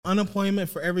Unemployment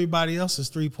for everybody else is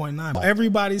 3.9.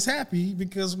 Everybody's happy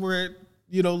because we're at,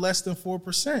 less than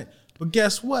 4%. But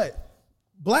guess what?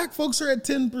 Black folks are at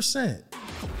 10%.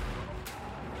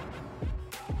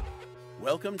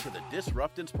 Welcome to the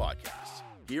Disruptance Podcast.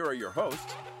 Here are your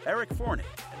hosts, Eric Forney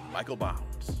and Michael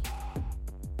Bounds.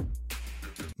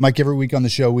 Mike, every week on the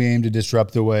show, we aim to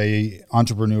disrupt the way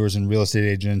entrepreneurs and real estate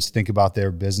agents think about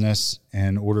their business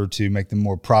in order to make them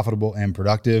more profitable and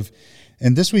productive.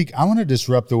 And this week, I want to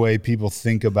disrupt the way people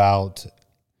think about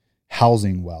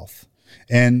housing wealth.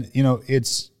 And,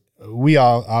 we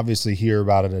all obviously hear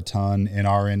about it a ton in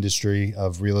our industry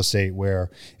of real estate, where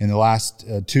in the last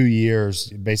 2 years,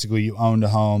 basically you owned a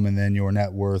home and then your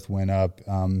net worth went up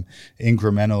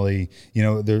incrementally,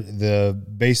 the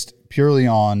based purely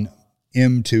on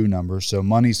M2 numbers, so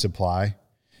money supply.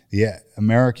 The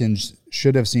Americans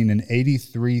should have seen an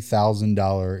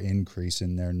 $83,000 increase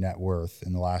in their net worth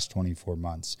in the last 24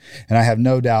 months. And I have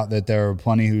no doubt that there are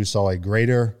plenty who saw a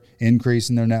greater increase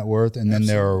in their net worth, and then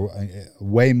there are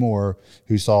way more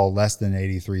who saw less than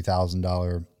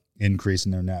 $83,000 increase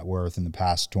in their net worth in the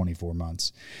past 24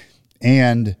 months.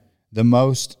 And the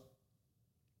most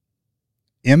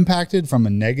impacted from a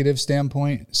negative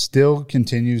standpoint still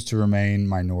continues to remain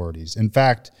minorities. In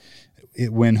fact,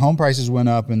 when home prices went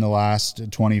up in the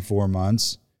last 24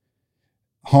 months,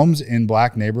 homes in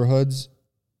black neighborhoods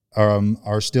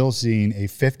are still seeing a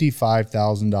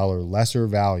 $55,000 lesser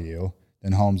value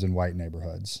than homes in white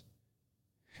neighborhoods.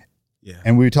 Yeah.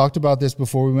 And we talked about this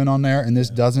before we went on there, and this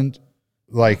doesn't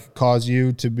cause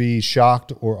you to be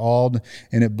shocked or awed,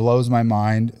 and it blows my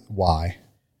mind. Why?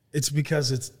 It's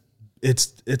because it's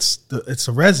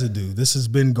a residue. This has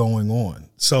been going on.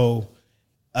 So,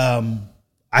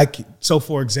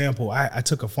 for example, I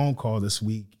took a phone call this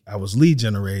week. I was lead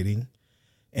generating,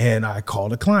 and I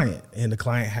called a client, and the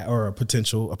client or a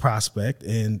prospect,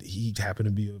 and he happened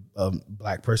to be a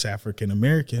black person, African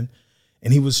American,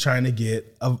 and he was trying to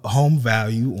get a home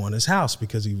value on his house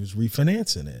because he was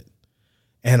refinancing it.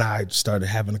 And I started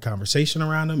having a conversation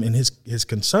around him, and his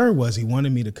concern was he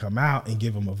wanted me to come out and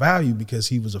give him a value because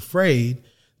he was afraid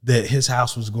that his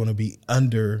house was going to be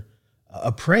under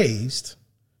appraised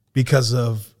because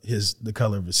of the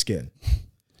color of his skin.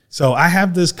 So I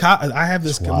have this these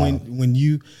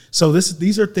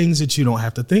are things that you don't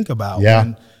have to think about. Yeah.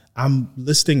 When I'm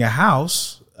listing a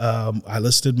house, I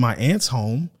listed my aunt's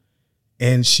home,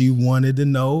 and she wanted to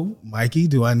know, Mikey,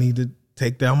 do I need to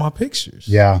take down my pictures?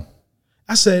 Yeah.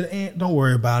 I said, Aunt, don't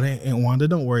worry about it. Aunt Wanda,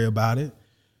 don't worry about it.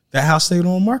 That house stayed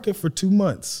on the market for 2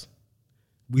 months.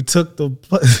 She took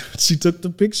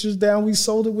the pictures down. We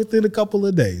sold it within a couple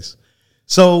of days.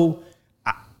 So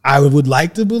I would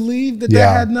like to believe that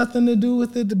had nothing to do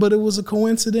with it, but it was a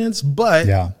coincidence.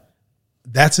 But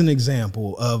that's an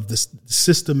example of the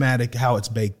systematic, how it's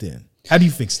baked in. How do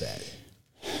you fix that?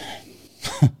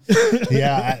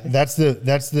 That's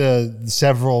the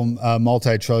several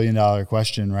multi-trillion-dollar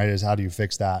question, right? Is how do you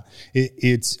fix that?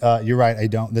 It's you're right.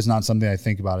 That's not something I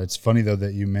think about. It's funny though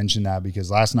that you mentioned that,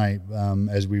 because last night,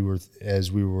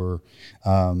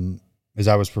 as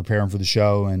I was preparing for the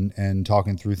show and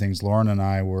talking through things, Lauren and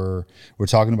I were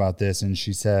talking about this, and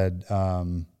she said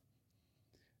the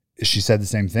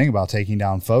same thing about taking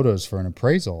down photos for an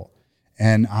appraisal,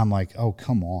 and I'm like, oh,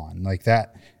 come on,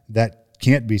 that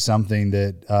can't be something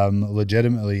that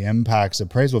legitimately impacts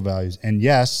appraisal values. And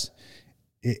yes,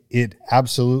 it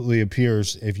absolutely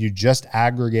appears, if you just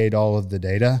aggregate all of the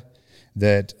data,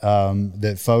 that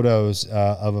photos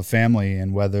of a family,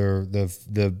 and whether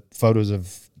the photos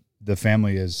of the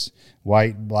family is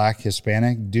white, black,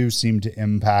 Hispanic, do seem to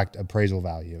impact appraisal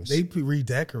values. They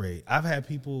redecorate. I've had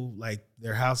people,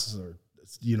 their houses are,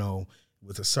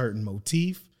 with a certain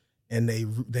motif, and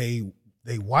they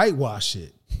whitewash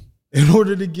it in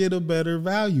order to get a better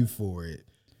value for it.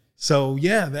 So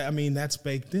that's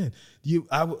baked in.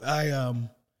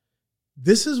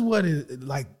 This is what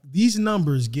these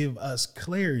numbers give us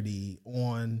clarity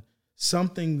on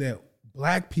something that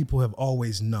black people have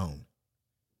always known.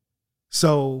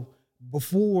 So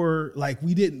before,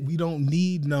 we don't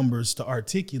need numbers to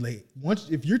articulate.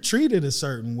 If you're treated a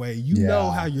certain way,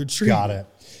 know how you're treated. Got it.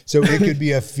 So it could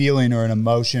be a feeling or an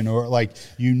emotion, or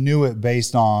you knew it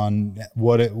based on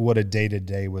what a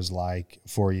day-to-day was like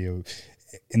for you.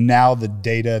 And now the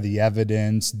data, the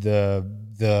evidence, the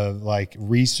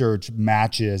research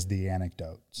matches the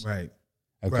anecdotes. Right.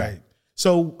 Okay. Right.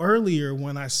 So earlier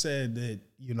when I said that,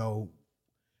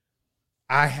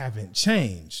 I haven't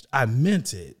changed, I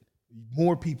meant it.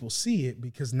 More people see it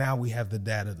because now we have the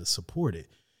data to support it.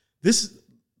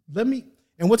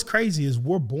 And what's crazy is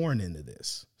we're born into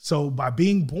this. So by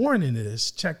being born into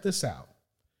this, check this out.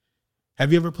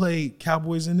 Have you ever played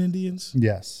Cowboys and Indians?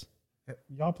 Yes.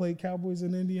 Y'all played Cowboys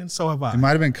and Indians? So have I. It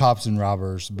might have been Cops and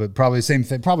Robbers, but probably same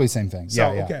thing. Probably same thing.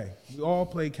 So, yeah. okay. We all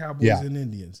played Cowboys and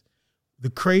Indians.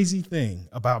 The crazy thing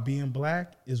about being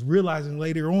black is realizing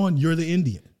later on you're the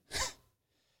Indian.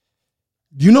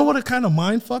 Do you know what a kind of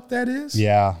mind fuck that is?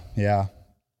 Yeah.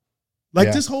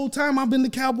 Like this whole time I've been the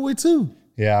Cowboy too.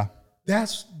 Yeah.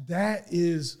 That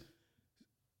is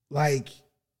like,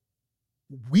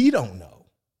 we don't know.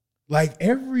 Like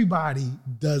everybody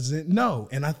doesn't know.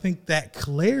 And I think that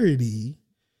clarity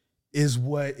is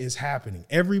what is happening.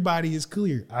 Everybody is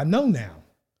clear. I know now.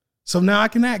 So now I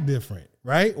can act different,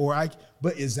 right?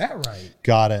 But is that right?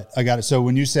 Got it. I got it. So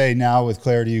when you say now with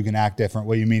clarity you can act different,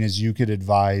 what you mean is you could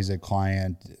advise a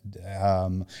client.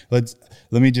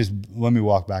 Let me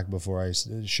walk back before I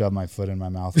shove my foot in my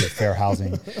mouth with fair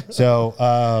housing. So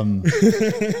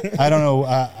I don't know.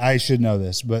 I should know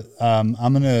this, but I'm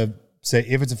going to say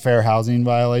if it's a fair housing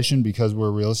violation, because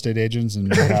we're real estate agents and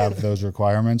we have those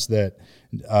requirements, that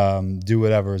do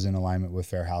whatever is in alignment with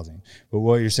fair housing. But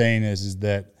what you're saying is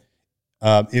that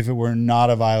if it were not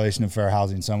a violation of fair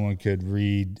housing, someone could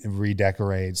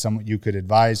redecorate. You could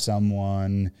advise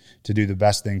someone to do the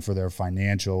best thing for their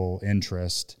financial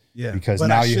interest. Yeah, because but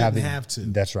now I you have to.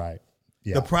 That's right.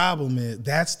 Yeah. The problem is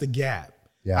that's the gap.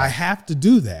 Yeah. I have to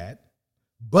do that,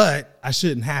 but I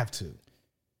shouldn't have to.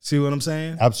 See what I'm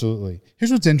saying? Absolutely.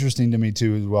 Here's what's interesting to me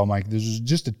too as well, Mike. There's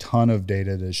just a ton of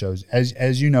data that shows,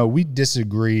 as you know, we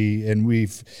disagree, and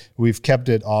we've kept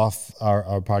it off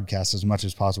our podcast as much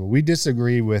as possible. We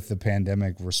disagree with the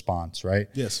pandemic response, right?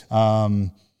 Yes.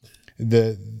 The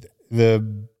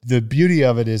beauty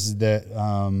of it is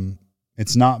that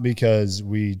it's not because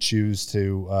we choose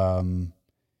to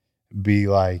be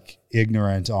like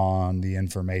ignorant on the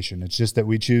information. It's just that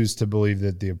we choose to believe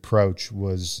that the approach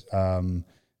was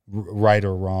right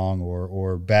or wrong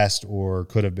or best or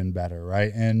could have been better,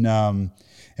 right? And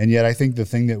yet I think the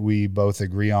thing that we both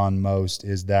agree on most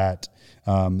is that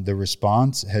the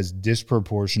response has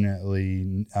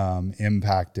disproportionately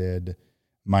impacted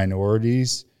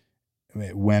minorities,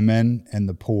 women, and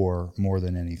the poor more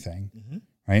than anything,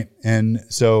 right? And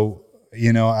so,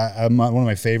 you know, I'm one of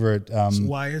my favorite. So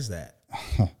why is that?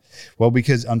 Well,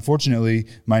 because unfortunately,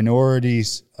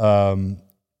 minorities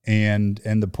and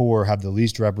the poor have the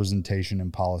least representation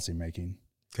in policymaking.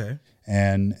 Okay.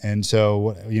 And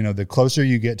so, you know, the closer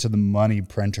you get to the money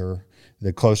printer,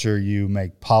 the closer you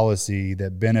make policy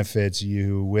that benefits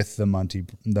you with the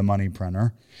money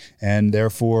printer. And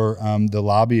therefore, the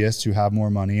lobbyists who have more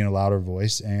money and a louder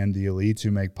voice, and the elites who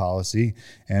make policy,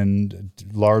 and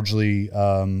largely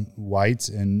whites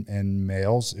and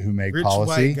males who make Rich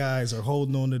policy. White guys are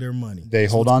holding on to their money. They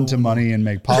hold on to money and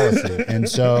make policy. And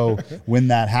so when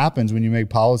that happens, when you make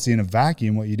policy in a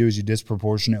vacuum, what you do is you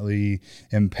disproportionately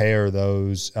impair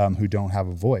those who don't have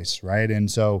a voice, right? And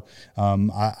so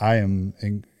I am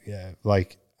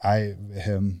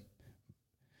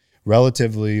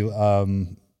relatively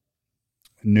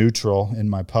neutral in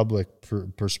my public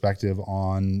perspective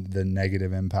on the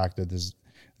negative impact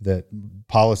that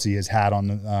policy has had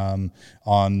on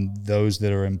those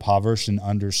that are impoverished and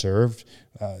underserved,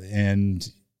 and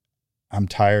I'm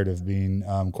tired of being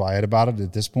quiet about it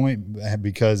at this point,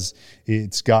 because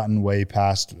it's gotten way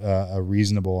past a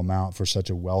reasonable amount for such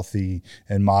a wealthy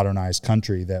and modernized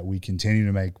country that we continue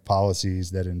to make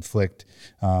policies that inflict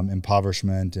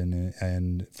impoverishment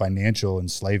and financial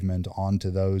enslavement onto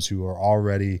those who are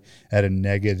already at a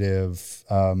negative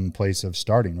place of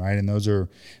starting, right? And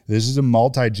this is a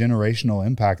multi-generational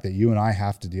impact that you and I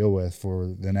have to deal with for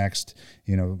the next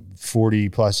 40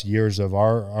 plus years of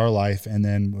our life, and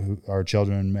then our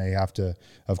children may have to,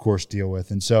 of course, deal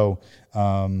with. And so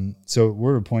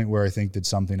we're at a point where I think that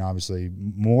something, obviously,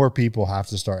 more people have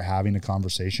to start having a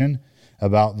conversation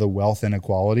about the wealth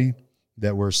inequality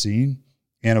that we're seeing,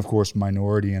 and of course,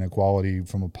 minority inequality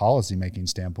from a policymaking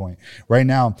standpoint. Right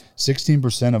now,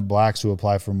 16% of blacks who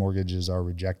apply for mortgages are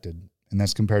rejected, and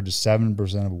that's compared to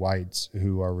 7% of whites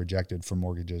who are rejected for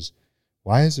mortgages.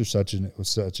 Why is there such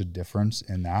a difference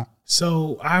in that?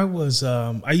 So I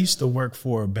used to work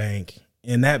for a bank.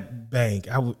 In that bank,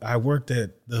 I worked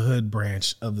at the hood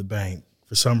branch of the bank.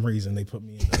 For some reason, they put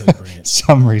me in the hood branch.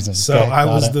 So okay, I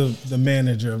was the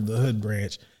manager of the hood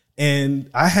branch. And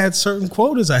I had certain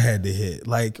quotas I had to hit,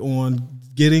 like on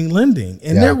getting lending.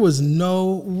 And there was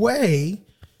no way,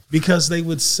 because they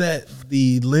would set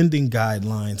the lending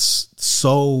guidelines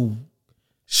so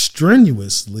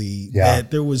strenuously that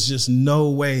there was just no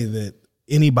way that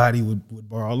anybody would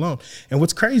borrow a loan. And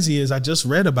what's crazy is I just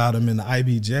read about him in the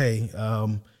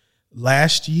IBJ.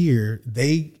 last year,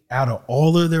 they, out of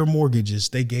all of their mortgages,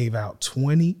 they gave out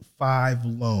 25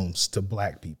 loans to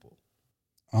Black people.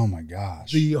 Oh my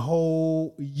gosh. The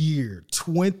whole year,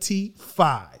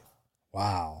 25.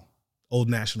 Wow. Old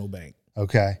National Bank.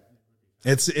 Okay.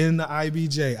 It's in the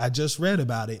IBJ. I just read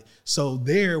about it. So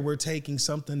there we're taking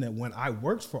something that when I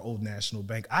worked for Old National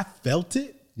Bank, I felt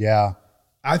it. Yeah.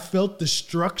 I felt the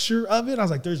structure of it. I was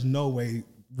like, there's no way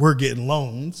we're getting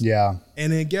loans. Yeah.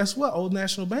 And then guess what? Old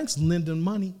National Bank's lending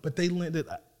money, but they lend it,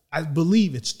 I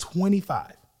believe it's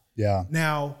 25. Yeah.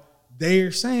 Now,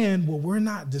 they're saying, well, we're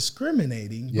not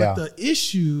discriminating, Yeah. but the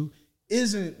issue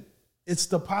isn't, it's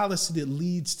the policy that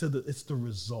leads to it's the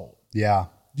result. Yeah.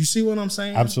 Do you see what I'm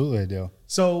saying? Absolutely, I do.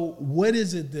 So what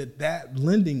is it that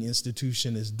lending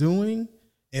institution is doing?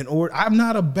 I'm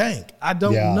not a bank. I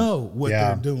don't know what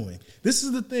they're doing. This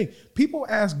is the thing. People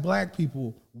ask Black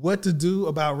people what to do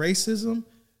about racism.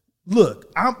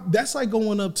 Look, that's like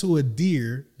going up to a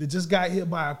deer that just got hit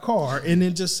by a car and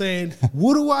then just saying,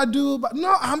 what do I do about?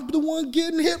 No, I'm the one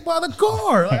getting hit by the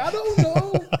car. Like, I don't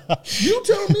know. You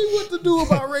tell me what to do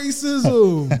about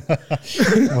racism.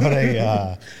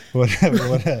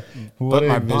 But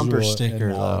my bumper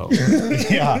sticker though.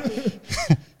 Yeah.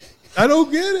 I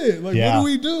don't get it. Like, Yeah. what do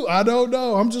we do? I don't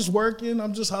know. I'm just working.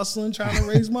 I'm just hustling, trying to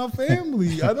raise my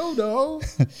family. I don't know.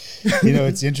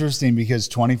 It's interesting because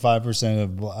 25%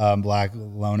 of Black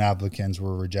loan applicants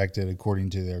were rejected according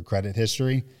to their credit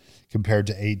history, compared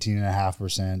to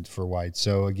 18.5% for whites.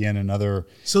 So again,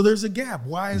 So there's a gap.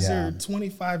 Why is Yeah. there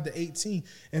 25 to 18?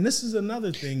 And this is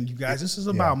another thing, you guys. This is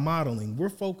about modeling. We're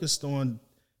focused on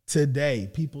today,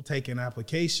 people taking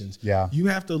applications. Yeah. You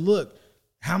have to look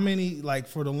how many, like,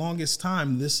 for the longest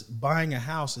time, this buying a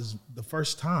house is the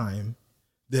first time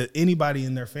that anybody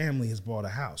in their family has bought a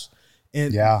house.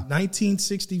 In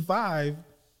 1965,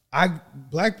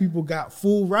 Black people got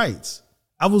full rights.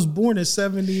 I was born in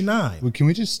 79. Well, can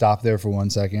we just stop there for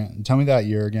 1 second? Tell me that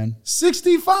year again.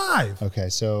 65. Okay,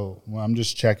 so I'm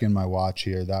just checking my watch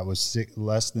here. That was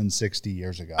less than 60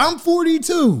 years ago. I'm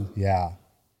 42. Yeah.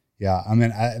 Yeah, I mean,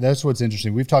 that's what's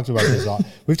interesting. We've talked about this.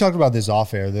 We've talked about this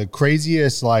off air. The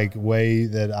craziest way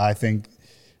that I think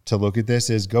to look at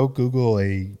this is go Google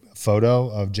a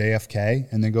photo of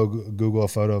JFK and then go Google a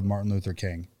photo of Martin Luther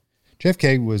King.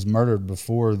 JFK was murdered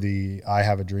before the "I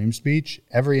Have a Dream" speech.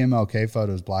 Every MLK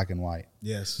photo is black and white.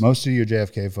 Yes, most of your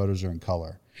JFK photos are in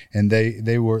color, and they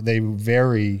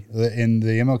vary. And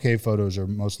the MLK photos are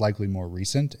most likely more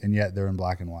recent, and yet they're in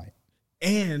black and white.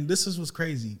 And this is what's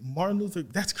crazy. Martin Luther,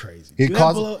 that's crazy. This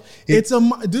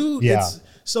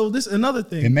another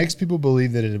thing. It makes people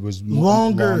believe that it was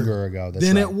longer ago. That's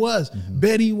than right. it was. Mm-hmm.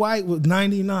 Betty White was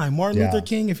 99. Martin Luther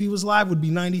King, if he was alive, would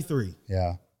be 93.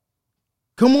 Yeah.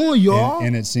 Come on, y'all.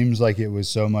 And it seems like it was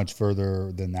so much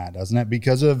further than that, doesn't it?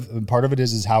 Because of part of it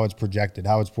is how it's projected,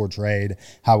 how it's portrayed,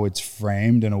 how it's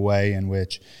framed in a way in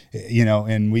which,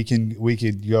 and we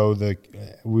could go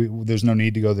there's no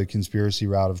need to go the conspiracy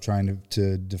route of trying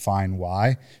to define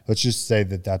why. Let's just say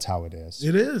that that's how it is.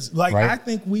 It is. Like, right? I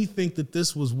think we think that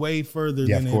this was way further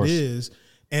Yeah, than of course. it is.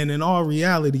 And in all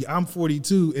reality, I'm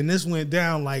 42, and this went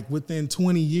down like within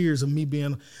 20 years of me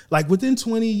being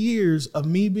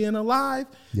alive.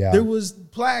 Yeah. There was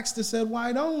plaques that said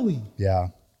white only. Yeah.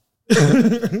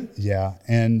 Yeah.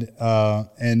 And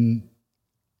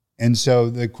so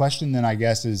the question then, I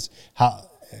guess, is how,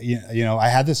 I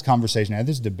had this conversation, I had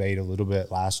this debate a little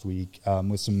bit last week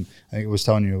with some, I think I was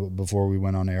telling you before we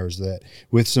went on air, is that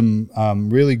with some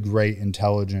really great,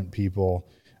 intelligent people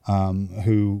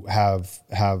who have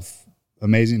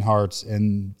amazing hearts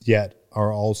and yet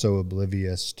are also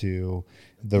oblivious to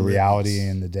the reality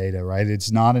and the data, right?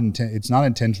 It's not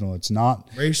intentional. It's not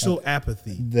racial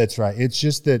apathy. That's right. It's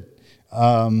just that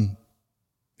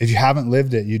if you haven't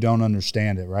lived it, you don't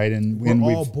understand it, right? And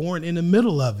we're all born in the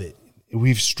middle of it.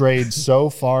 We've strayed so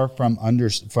far from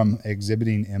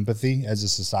exhibiting empathy as a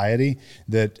society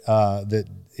that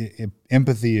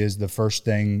empathy is the first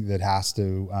thing that has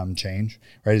to change,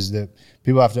 right? Is that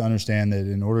people have to understand that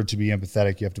in order to be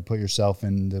empathetic, you have to put yourself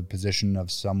in the position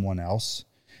of someone else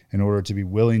in order to be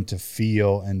willing to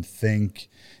feel and think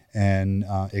and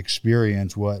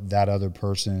experience what that other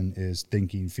person is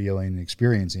thinking, feeling, and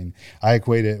experiencing. I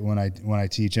equate it when I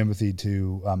teach empathy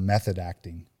to method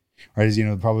acting. Right, as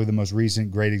probably the most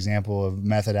recent great example of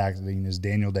method acting is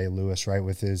Daniel Day-Lewis, right,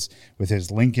 with his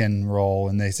Lincoln role,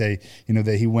 and they say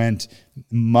that he went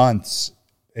months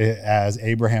as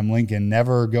Abraham Lincoln,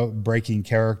 never breaking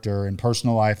character in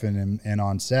personal life and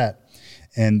on set,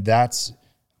 and that's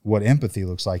what empathy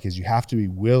looks like. Is you have to be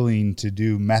willing to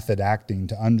do method acting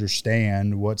to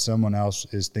understand what someone else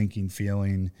is thinking,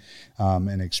 feeling,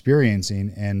 and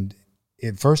experiencing, and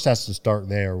it first has to start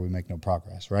there. We make no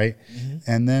progress, right? Mm-hmm.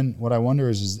 And then what I wonder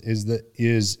is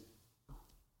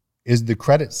the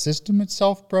credit system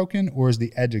itself broken, or is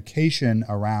the education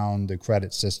around the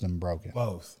credit system broken?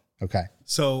 Both. Okay.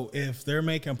 So if they're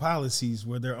making policies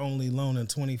where they're only loaning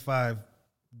 25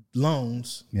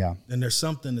 loans, then there's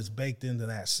something that's baked into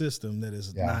that system that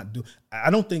is not do. I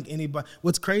don't think anybody.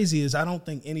 What's crazy is I don't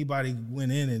think anybody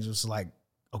went in and just like,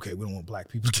 okay, we don't want black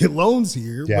people to get loans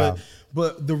here. Yeah.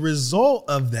 But the result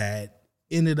of that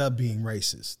ended up being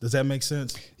racist. Does that make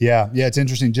sense? Yeah. It's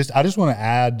interesting. I just want to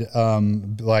add, I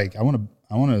want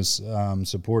to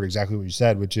support exactly what you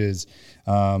said, which is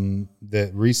that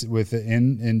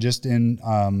in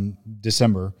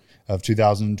December of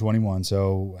 2021.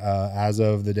 So as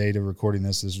of the date of recording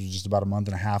this was just about a month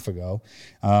and a half ago.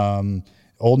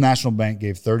 Old National Bank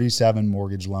gave 37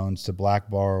 mortgage loans to black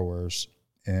borrowers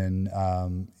in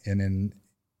an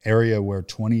area where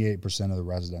 28% of the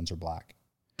residents are black.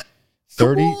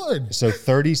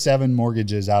 37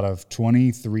 mortgages out of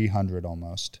 2,300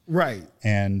 almost. Right.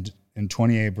 And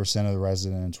 28% of the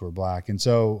residents were black. And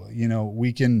so,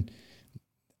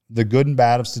 the good and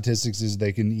bad of statistics is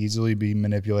they can easily be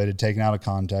manipulated, taken out of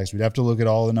context. We'd have to look at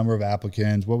all the number of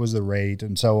applicants, what was the rate,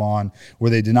 and so on. Were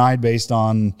they denied based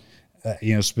on,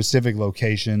 specific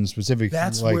locations, specific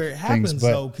That's where it happens,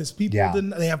 though, because people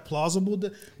they have plausible.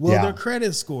 Their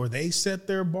credit score, they set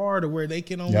their bar to where they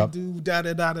can only do da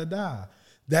da da da da.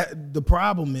 That the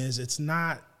problem is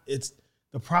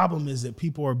the problem is that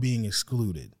people are being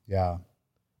excluded. Yeah,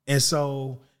 and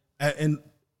so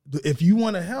if you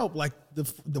want to help, like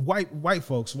the white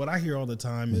folks, what I hear all the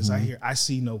time is I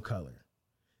see no color.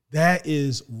 That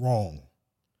is wrong.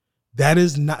 That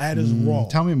is wrong.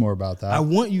 Tell me more about that. I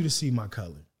want you to see my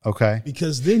color. Okay.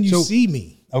 Because then you see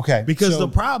me. Okay. Because the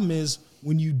problem is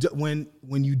when you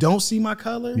don't see my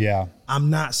color, I'm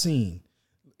not seen.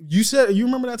 You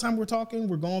remember that time we're talking,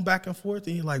 we're going back and forth,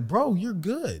 and you're like, bro, you're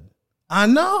good. I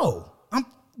know. I'm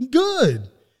good.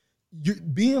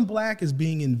 Being black is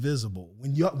being invisible.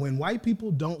 When white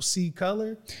people don't see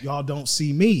color, y'all don't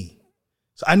see me.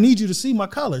 So I need you to see my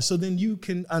color so then you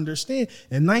can understand.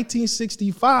 In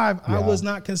 1965, I was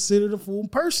not considered a full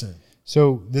person.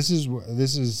 So this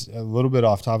is a little bit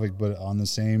off topic, but on the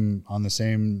same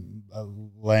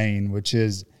lane, which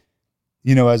is,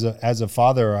 as a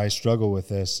father, I struggle with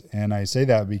this, and I say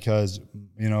that because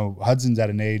Hudson's at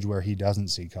an age where he doesn't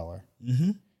see color.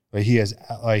 Mm-hmm. But he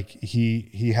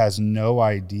has no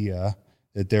idea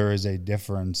that there is a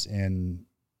difference in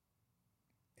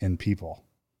people.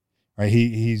 Right.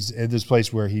 He's at this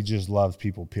place where he just loves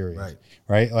people, period.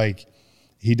 Right. Like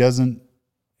he doesn't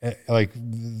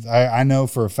I know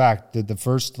for a fact that the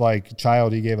first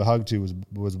child he gave a hug to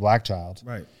was a black child.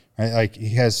 Right. Like he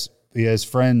has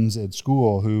friends at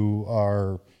school who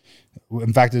are,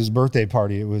 in fact, at his birthday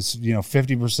party, it was,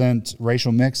 50%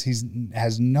 racial mix. He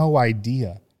has no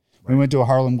idea. Right. We went to a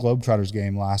Harlem Globetrotters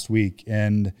game last week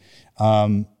and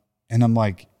I'm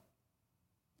like,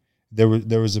 there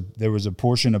was a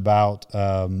portion about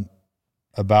the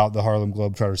Harlem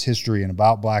Globetrotters history and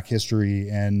about black history.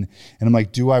 And I'm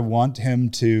like, do I want him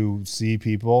to see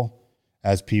people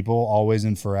as people always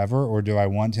and forever? Or do I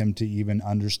want him to even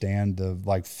understand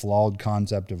the flawed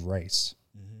concept of race?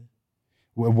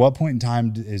 Mm-hmm. At what point in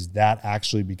time is that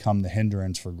actually become the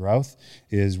hindrance for growth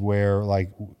is where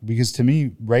because to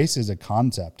me, race is a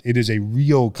concept. It is a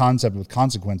real concept with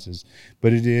consequences,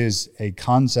 but it is a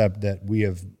concept that we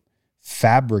have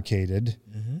fabricated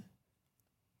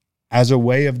as a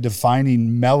way of defining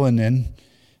melanin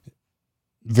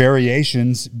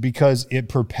variations because it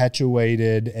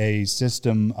perpetuated a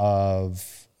system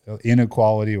of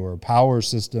inequality or a power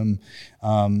system.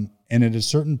 And at a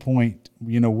certain point,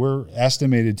 we're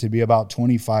estimated to be about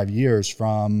 25 years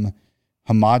from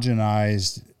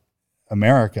homogenized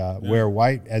America, where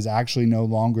white is actually no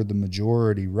longer the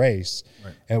majority race.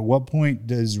 Right. At what point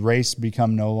does race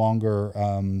become no longer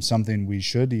something we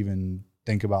should even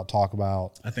think about, talk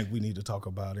about? I think we need to talk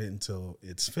about it until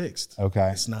it's fixed. Okay.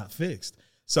 It's not fixed.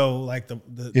 So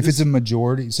if it's a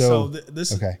majority,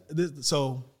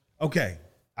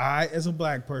 I, as a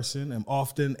black person, am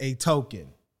often a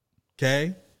token.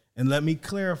 Okay. And let me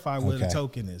clarify what a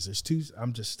token is. There's two.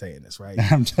 I'm just saying this, right?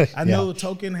 I know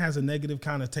token has a negative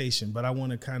connotation, but I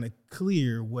want to kind of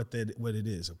clear what it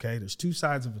is. Okay, there's two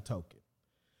sides of a token.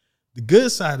 The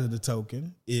good side of the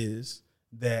token is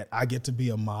that I get to be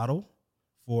a model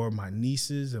for my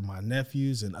nieces and my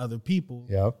nephews and other people,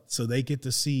 so they get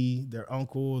to see their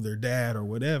uncle, their dad, or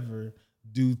whatever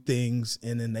do things,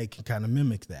 and then they can kind of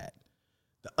mimic that.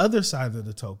 The other side of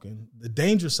the token, the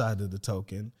danger side of the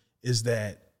token, is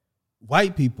that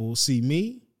white people see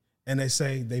me and they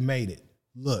say they made it.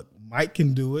 look, Mike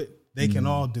can do it. They can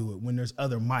all do it when there's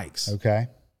other Mikes. Okay.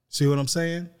 See what I'm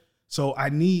saying? So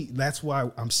that's why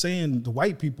I'm saying the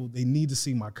white people, they need to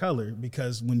see my color,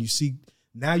 because when you see,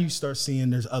 now you start seeing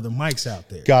there's other Mikes out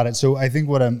there. Got it. So I think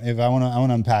I want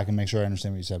to unpack and make sure I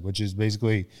understand what you said, which is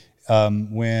basically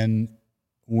when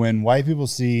white people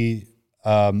see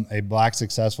a black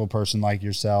successful person like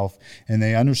yourself and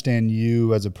they understand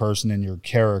you as a person and your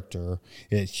character,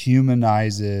 it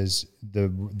humanizes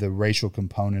the racial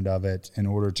component of it in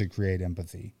order to create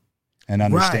empathy and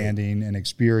understanding and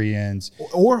experience,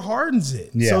 or hardens it.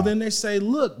 Yeah. So then they say,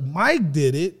 look, Mike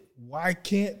did it, why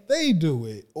can't they do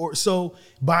it? Or so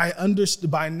by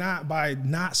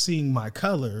not seeing my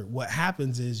color, what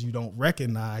happens is you don't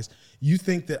recognize, you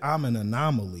think that I'm an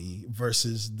anomaly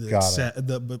versus the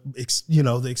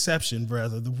exception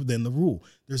rather than the rule.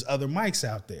 There's other Mikes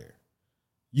out there.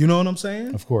 You know what I'm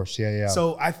saying? Of course, yeah.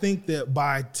 So I think that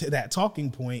by that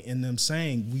talking point and them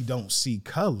saying we don't see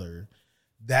color,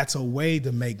 that's a way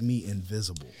to make me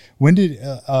invisible. When did,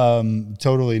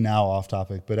 totally now off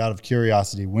topic, but out of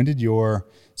curiosity,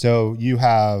 so you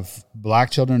have black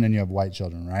children and you have white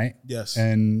children, right? Yes.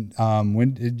 And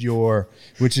when did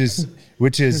which is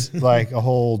like a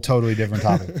whole totally different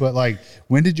topic, but like,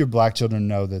 when did your black children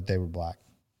know that they were black?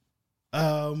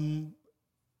 I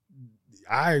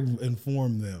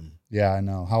informed them. Yeah, I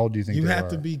know. How old do you think you they have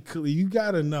were? to be clear? You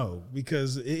gotta know,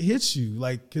 because it hits you.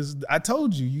 Like, because I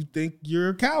told you, you think you're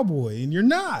a cowboy and you're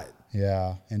not.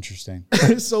 Yeah, interesting.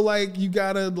 So like, you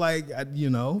gotta Do you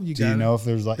know if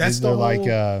there's like, is there like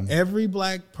every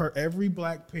black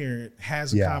parent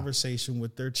has a conversation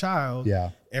with their child. Yeah.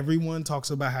 Everyone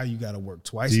talks about how you got to work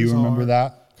twice. Do you as remember hard.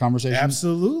 Absolutely. Conversation?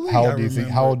 Absolutely. How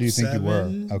old do you think you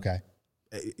were? Okay.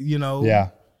 Yeah.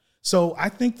 So I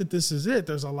think that this is it.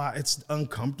 There's a lot. It's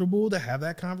uncomfortable to have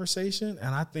that conversation,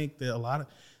 and I think that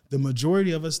the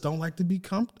majority of us don't like to be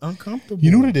uncomfortable. You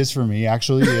know what it is for me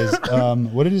actually is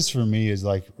what it is for me is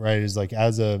like, right, is like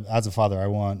as a father, I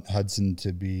want Hudson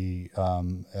to be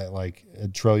like a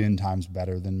trillion times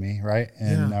better than me, right?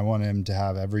 And I want him to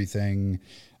have everything.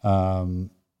 I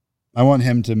want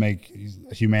him to make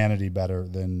humanity better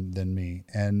than me,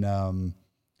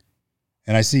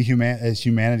 and I see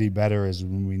humanity better is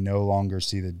when we no longer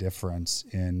see the difference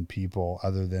in people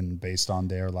other than based on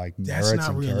their like merits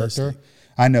and character.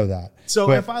 I know that. So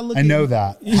but if I know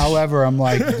that. However, I'm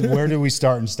like, where do we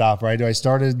start and stop, right? Do I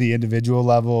start at the individual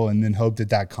level and then hope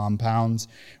that compounds,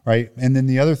 right? And then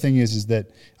the other thing is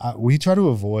that we try to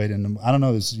avoid, and I don't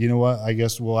know this, you know what, I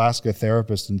guess we'll ask a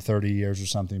therapist in 30 years or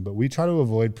something, but we try to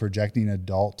avoid projecting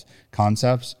adult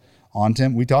concepts onto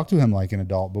him. We talk to him like an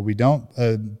adult, but we don't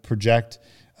project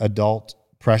adult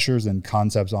pressures and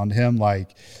concepts onto him.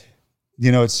 Like,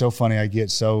 you know, it's so funny. I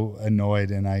get so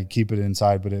annoyed and I keep it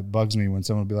inside, but it bugs me when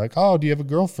someone will be like, "Oh, do you have a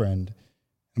girlfriend?"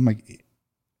 I'm like,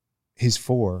 he's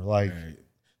 4. Like, right.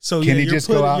 So can he just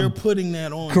go out? You're putting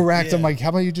that on. Correct. Yeah. I'm like, how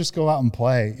about you just go out and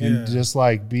play and just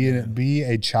like be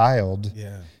a child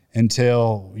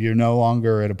until you're no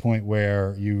longer at a point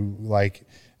where you like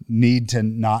need to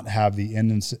not have the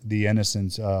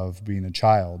innocence of being a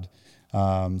child.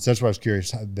 So that's why I was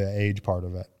curious, the age part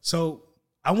of it. So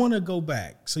I want to go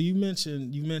back. So you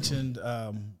mentioned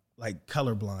like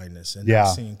color blindness and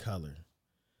not seeing color.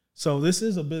 So this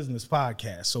is a business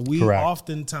podcast. So we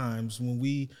oftentimes, when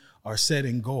we are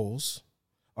setting goals,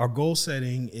 our goal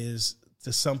setting is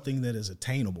to something that is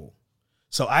attainable.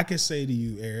 So I could say to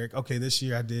you, Eric, okay, this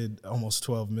year I did almost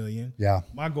 12 million. Yeah.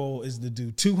 My goal is to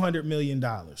do $200 million.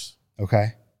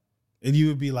 Okay. And you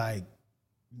would be like,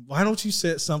 why don't you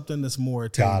set something that's more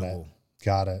attainable?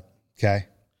 Got it. Okay.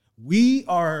 We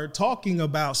are talking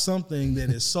about something that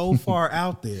is so far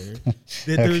out there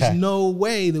that there's no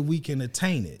way that we can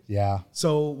attain it. Yeah.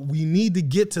 So we need to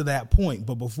get to that point.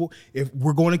 But if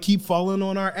we're going to keep falling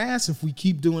on our ass, if we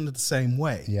keep doing it the same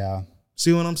way. Yeah.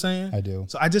 See what I'm saying? I do.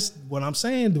 So what I'm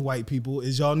saying to white people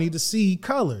is y'all need to see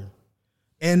color.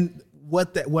 And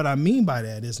what I mean by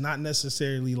that is not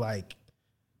necessarily like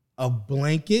a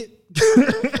blanket.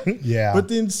 Yeah. But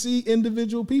then see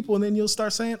individual people, and then you'll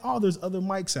start saying, "Oh, there's other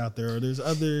Mikes out there, or there's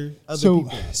other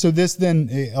people." So this then,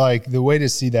 like, the way to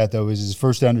see that though is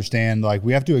first to understand, like,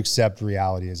 we have to accept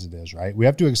reality as it is, right? We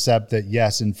have to accept that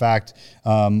yes, in fact,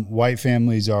 black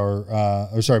families are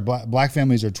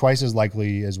twice as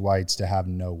likely as whites to have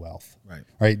no wealth,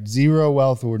 right? Zero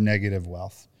wealth or negative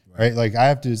wealth, right? Like I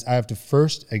have to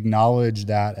first acknowledge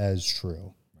that as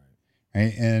true,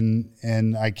 right?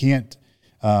 And I can't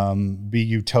be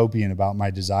utopian about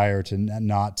my desire to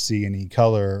not see any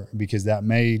color, because that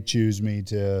may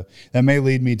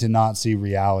lead me to not see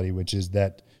reality, which is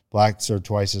that blacks are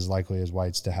twice as likely as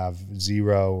whites to have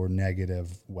zero or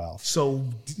negative wealth. So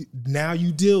now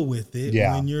you deal with it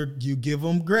when you give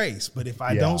them grace. But if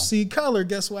I don't see color,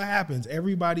 guess what happens?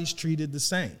 Everybody's treated the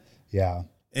same. Yeah.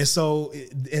 And so,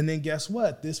 and then guess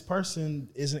what? This person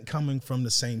isn't coming from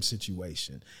the same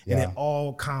situation. And it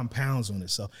all compounds on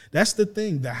itself. That's the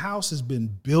thing. The house has been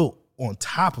built on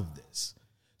top of this.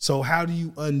 So how do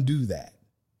you undo that?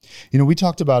 You know, we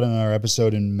talked about in our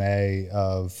episode in May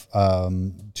of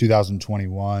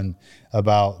 2021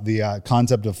 about the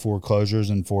concept of foreclosures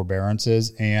and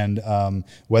forbearances, and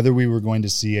whether we were going to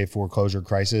see a foreclosure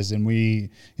crisis. And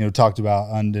we, talked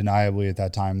about undeniably at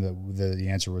that time that the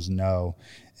answer was no.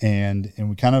 And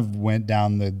we kind of went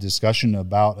down the discussion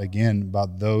about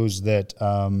those that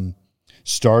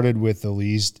started with the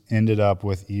least, ended up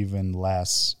with even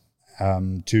less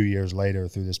 2 years later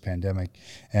through this pandemic.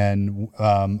 And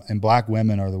black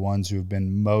women are the ones who have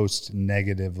been most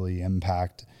negatively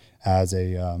impacted as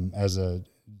a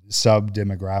sub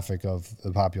demographic of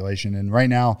the population. And right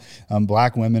now,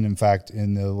 black women, in fact,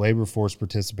 in the labor force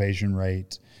participation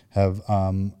rate have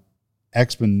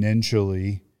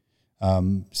exponentially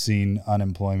seen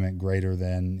unemployment greater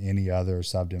than any other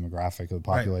sub demographic of the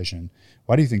population. Right.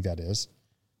 Why do you think that is?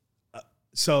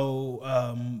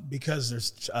 So because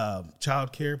there's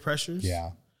child care pressures. Yeah.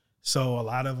 So a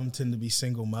lot of them tend to be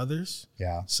single mothers.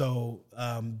 Yeah. So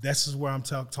this is where I'm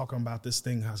talking about this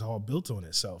thing has all built on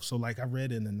itself. So like I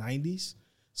read in the 90s.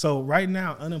 So right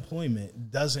now,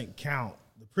 unemployment doesn't count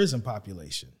the prison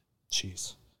population.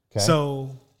 Jeez. Okay.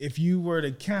 So if you were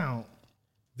to count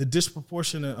the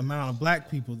disproportionate amount of black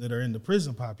people that are in the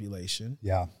prison population,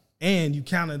 and you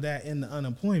counted that in the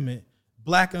unemployment,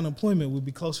 black unemployment would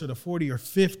be closer to 40 or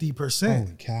 50%.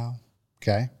 Holy cow.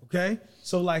 Okay.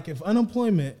 So like if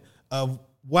unemployment of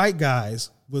white guys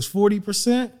was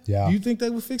 40%, do you think they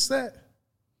would fix that?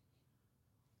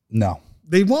 No.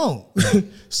 They won't.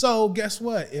 So guess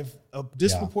what? If a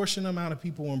disproportionate amount of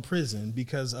people in prison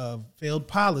because of failed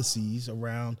policies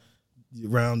around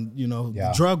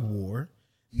the drug war,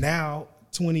 now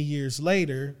 20 years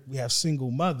later, we have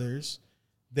single mothers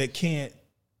that can't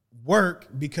work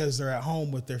because they're at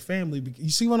home with their family. You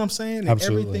see what I'm saying?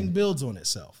 Absolutely. Everything builds on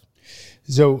itself.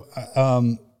 So,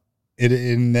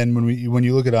 and then when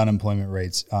you look at unemployment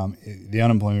rates, the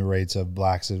unemployment rates of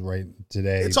blacks is right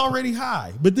today. It's already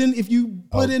high, but then if you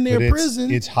put in their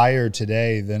prison, it's higher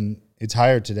today than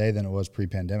it was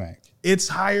pre-pandemic. It's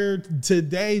higher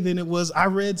today than it was. I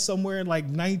read somewhere in like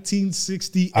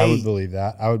 1968. I would believe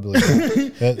that.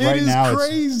 That it is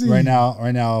crazy. Right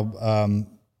now,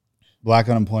 black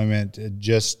unemployment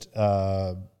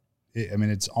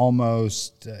it's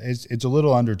almost it's a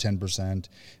little under 10%.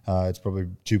 It's probably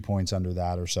 2 points under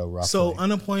that or so roughly. So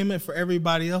unemployment for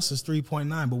everybody else is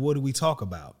 3.9. But what do we talk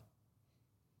about?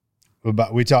 Or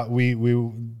what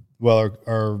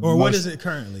is it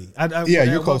currently?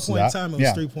 You're close to that. At one point in time, it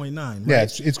was 3.9. Right? Yeah,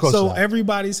 it's close. So to that.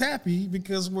 everybody's happy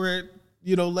because we're at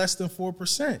less than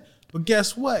 4%. But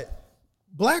guess what?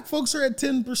 Black folks are at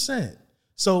 10%.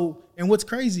 So, and what's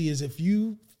crazy is if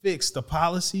you fix the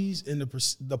policies and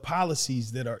the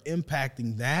policies that are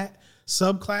impacting that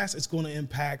subclass, it's going to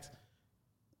impact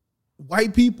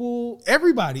white people,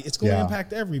 everybody. It's going to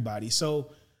impact everybody.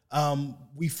 So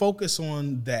we focus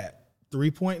on that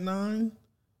 3.9,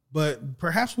 but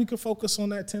perhaps we could focus on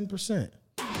that 10%.